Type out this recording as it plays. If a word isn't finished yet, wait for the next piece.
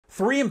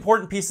3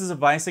 important pieces of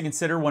advice to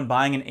consider when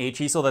buying an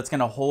H-Easel that's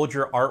going to hold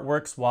your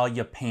artworks while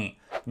you paint.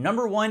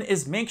 Number 1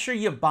 is make sure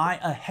you buy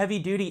a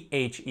heavy-duty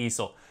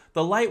H-Easel.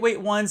 The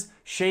lightweight ones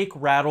shake,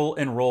 rattle,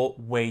 and roll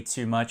way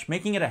too much,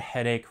 making it a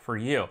headache for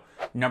you.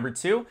 Number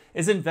 2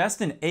 is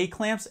invest in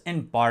A-clamps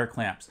and bar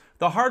clamps.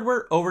 The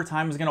hardware over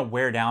time is going to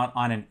wear down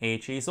on an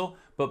H-Easel,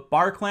 but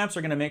bar clamps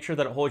are going to make sure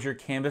that it holds your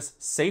canvas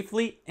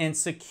safely and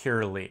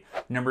securely.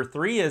 Number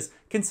 3 is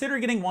consider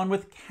getting one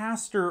with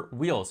caster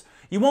wheels.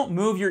 You won't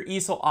move your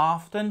easel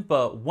often,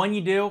 but when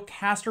you do,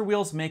 caster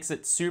wheels makes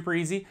it super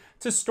easy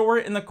to store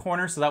it in the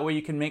corner so that way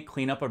you can make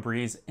cleanup a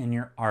breeze in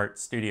your art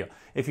studio.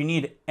 If you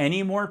need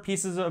any more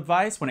pieces of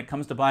advice when it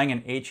comes to buying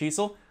an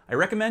H-Easel, I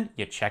recommend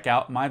you check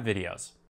out my videos.